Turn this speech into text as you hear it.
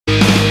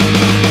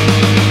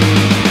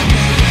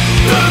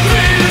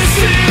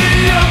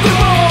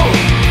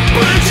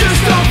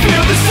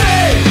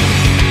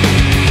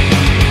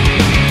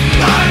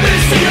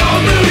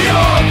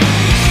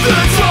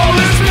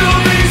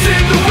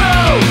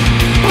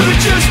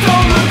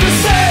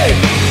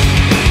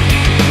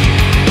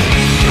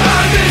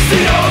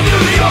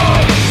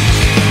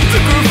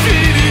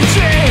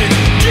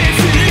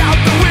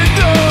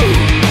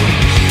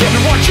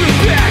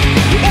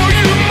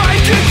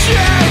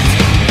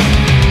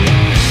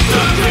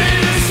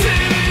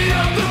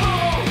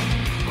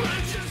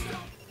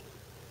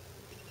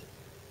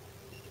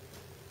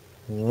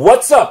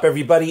What's up,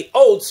 everybody?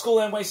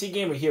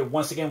 OldSchoolNYCGamer here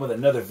once again with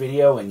another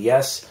video, and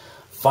yes,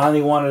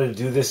 finally wanted to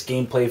do this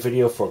gameplay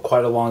video for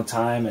quite a long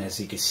time, and as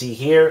you can see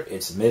here,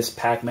 it's Ms.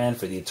 Pac-Man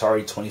for the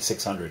Atari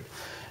 2600.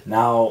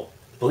 Now,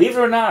 believe it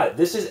or not,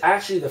 this is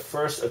actually the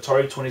first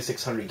Atari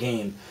 2600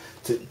 game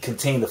to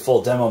contain the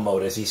full demo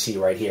mode, as you see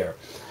right here.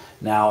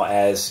 Now,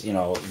 as you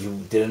know, you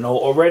didn't know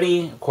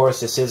already, of course,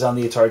 this is on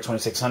the Atari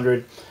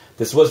 2600.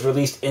 This was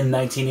released in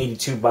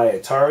 1982 by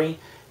Atari,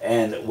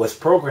 and was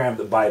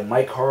programmed by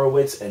Mike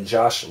Horowitz and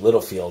Josh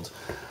Littlefield.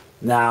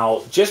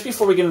 Now, just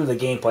before we get into the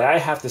gameplay, I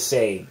have to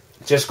say,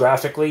 just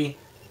graphically,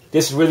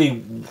 this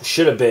really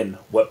should have been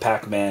what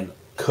Pac-Man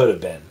could have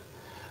been.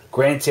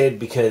 Granted,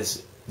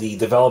 because the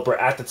developer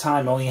at the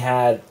time only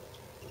had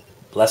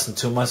less than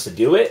 2 months to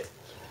do it,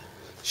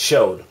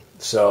 showed.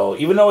 So,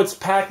 even though it's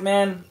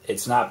Pac-Man,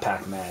 it's not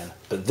Pac-Man.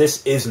 But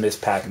this is Ms.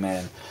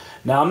 Pac-Man.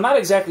 Now, I'm not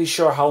exactly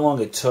sure how long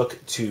it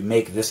took to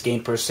make this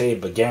game per se,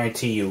 but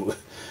guarantee you,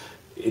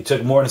 it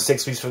took more than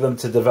 6 weeks for them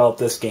to develop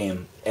this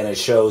game, and it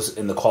shows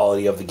in the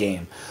quality of the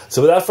game.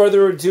 So without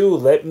further ado,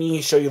 let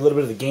me show you a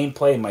little bit of the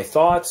gameplay and my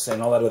thoughts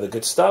and all that other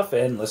good stuff,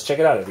 and let's check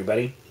it out,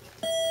 everybody.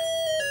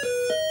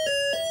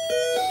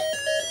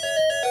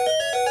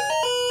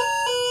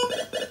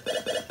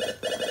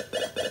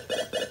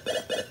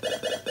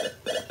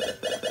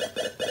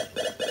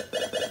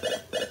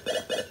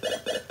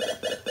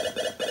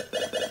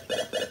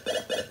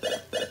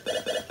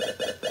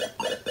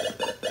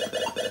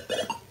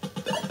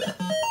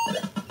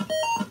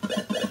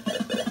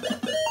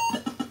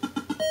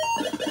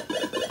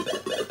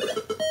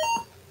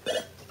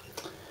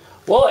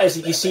 Well, as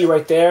you can see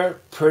right there,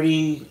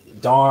 pretty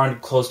darn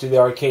close to the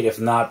arcade, if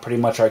not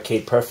pretty much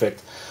arcade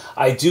perfect.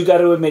 I do got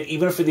to admit,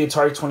 even for the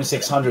Atari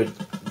 2600,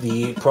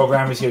 the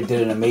programmers here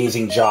did an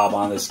amazing job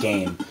on this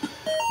game.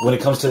 When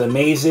it comes to the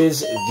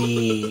mazes,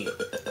 the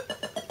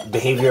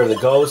behavior of the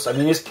ghosts, I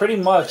mean, it's pretty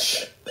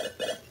much,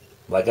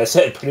 like I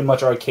said, pretty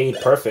much arcade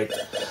perfect.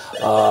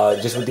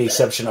 Just with the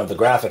exception of the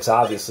graphics,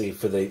 obviously,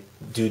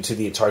 due to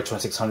the Atari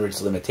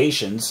 2600's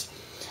limitations.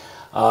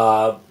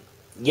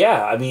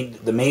 Yeah, I mean,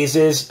 the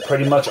mazes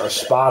pretty much are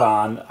spot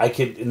on.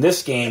 In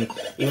this game,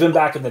 even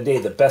back in the day,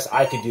 the best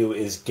I could do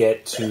is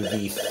get to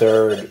the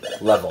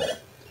 3rd level.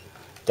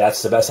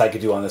 That's the best I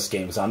could do on this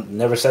game. Because I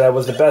never said I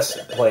was the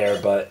best player,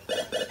 but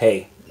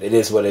hey, it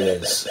is what it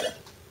is.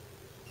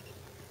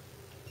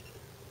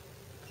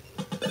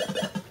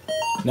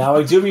 Now,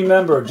 I do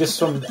remember, just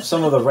from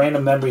some of the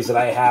random memories that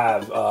I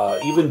have,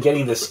 even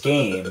getting this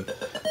game,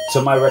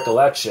 to my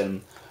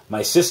recollection,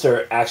 my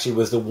sister actually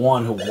was the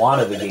one who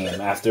wanted the game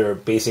after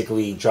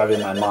basically driving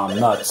my mom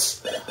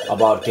nuts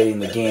about getting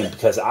the game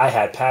because I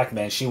had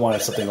Pac-Man. She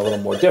wanted something a little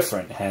more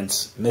different,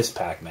 hence Miss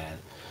Pac-Man.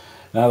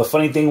 Now, the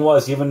funny thing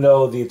was, even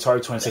though the Atari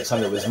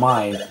 2600 was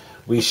mine,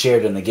 we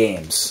shared in the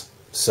games.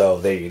 So,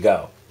 there you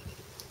go.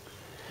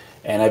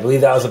 And I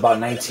believe that was about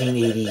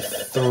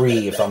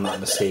 1983, if I'm not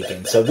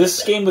mistaken. So,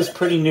 this game was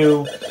pretty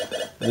new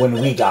when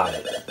we got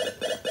it.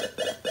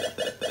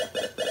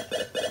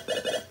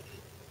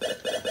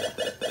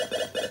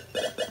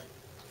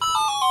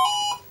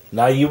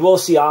 Now, you will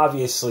see,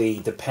 obviously,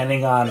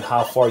 depending on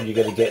how far you're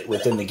going to get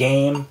within the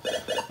game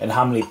and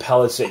how many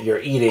pellets that you're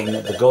eating,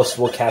 the ghost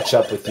will catch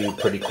up with you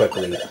pretty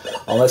quickly.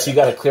 Unless you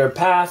got a clear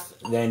path,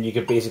 then you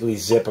could basically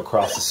zip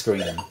across the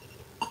screen.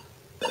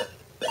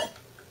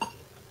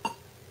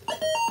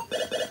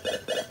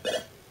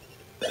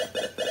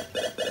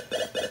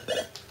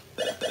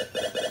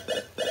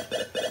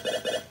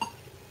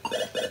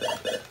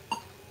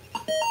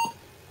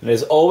 And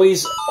there's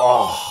always...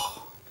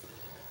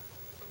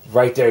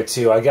 right there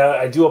too.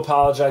 I do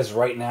apologize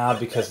right now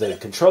because the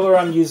controller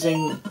I'm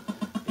using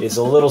is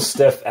a little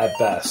stiff at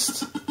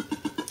best,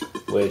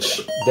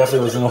 which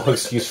definitely was no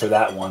excuse for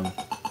that one.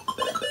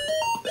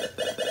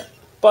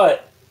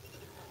 But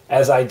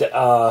as I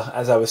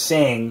was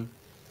saying,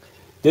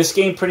 this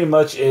game pretty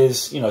much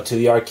is, to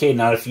the arcade.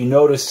 Now, if you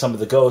notice some of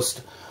the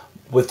ghosts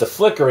with the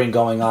flickering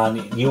going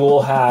on, you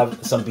will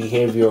have some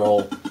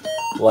behavioral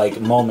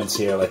moments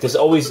here. Like there's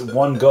always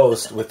one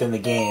ghost within the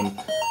game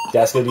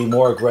that's going to be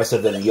more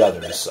aggressive than the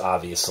others,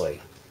 obviously.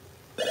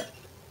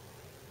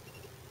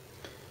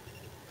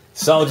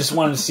 Some just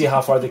wanted to see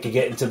how far they could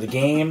get into the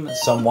game.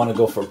 Some want to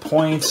go for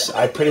points.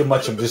 I pretty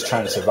much am just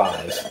trying to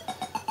survive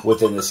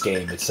within this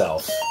game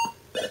itself.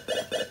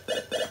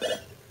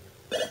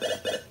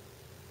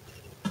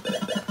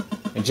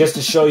 And just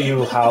to show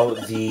you how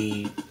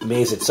the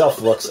maze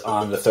itself looks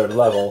on the 3rd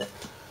level,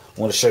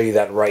 I want to show you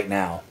that right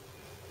now.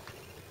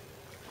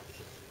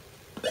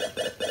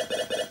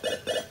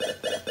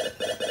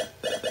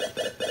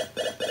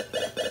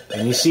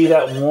 And you see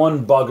that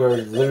one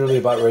bugger literally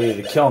about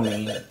ready to kill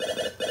me.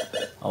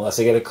 Unless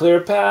I get a clear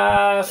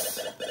path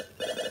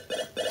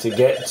to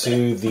get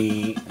to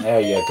the... There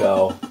you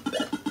go.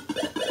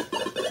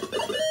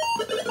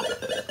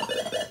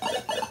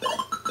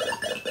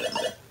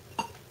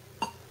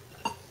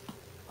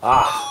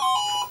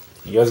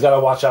 You guys gotta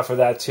watch out for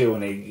that too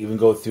when they even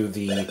go through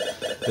the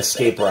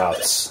escape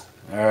routes.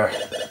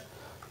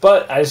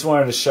 But I just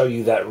wanted to show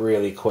you that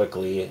really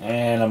quickly.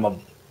 And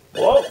I'm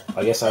Whoa,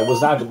 I guess I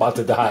was not about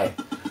to die.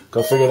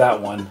 Go figure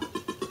that one.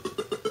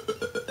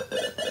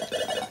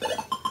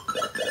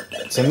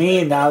 To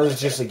me, now it's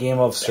just a game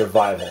of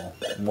survival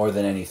more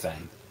than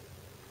anything.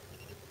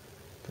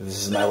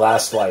 This is my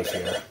last life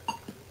here.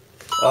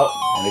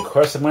 Oh, and of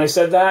course, when I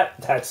said that,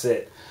 that's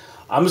it.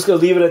 I'm just going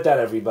to leave it at that,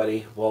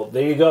 everybody. Well,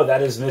 there you go.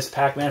 That is Miss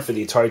Pac-Man for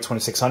the Atari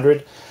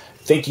 2600.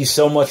 Thank you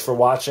so much for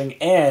watching,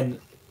 and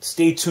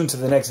stay tuned to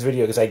the next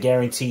video, because I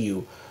guarantee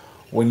you,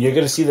 when you're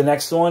going to see the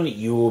next one,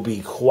 you will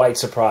be quite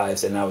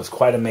surprised, and I was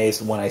quite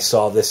amazed when I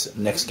saw this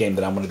next game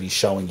that I'm going to be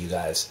showing you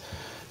guys.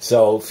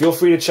 So feel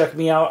free to check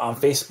me out on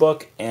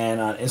Facebook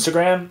and on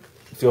Instagram.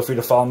 Feel free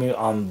to follow me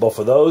on both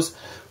of those.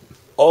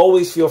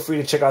 Always feel free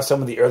to check out some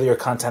of the earlier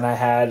content I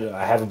had.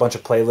 I have a bunch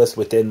of playlists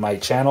within my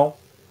channel.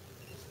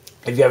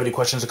 If you have any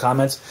questions or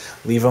comments,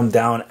 leave them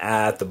down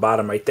at the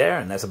bottom right there,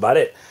 and that's about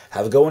it.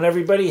 Have a good one,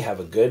 everybody. Have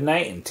a good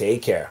night, and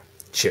take care.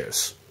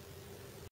 Cheers.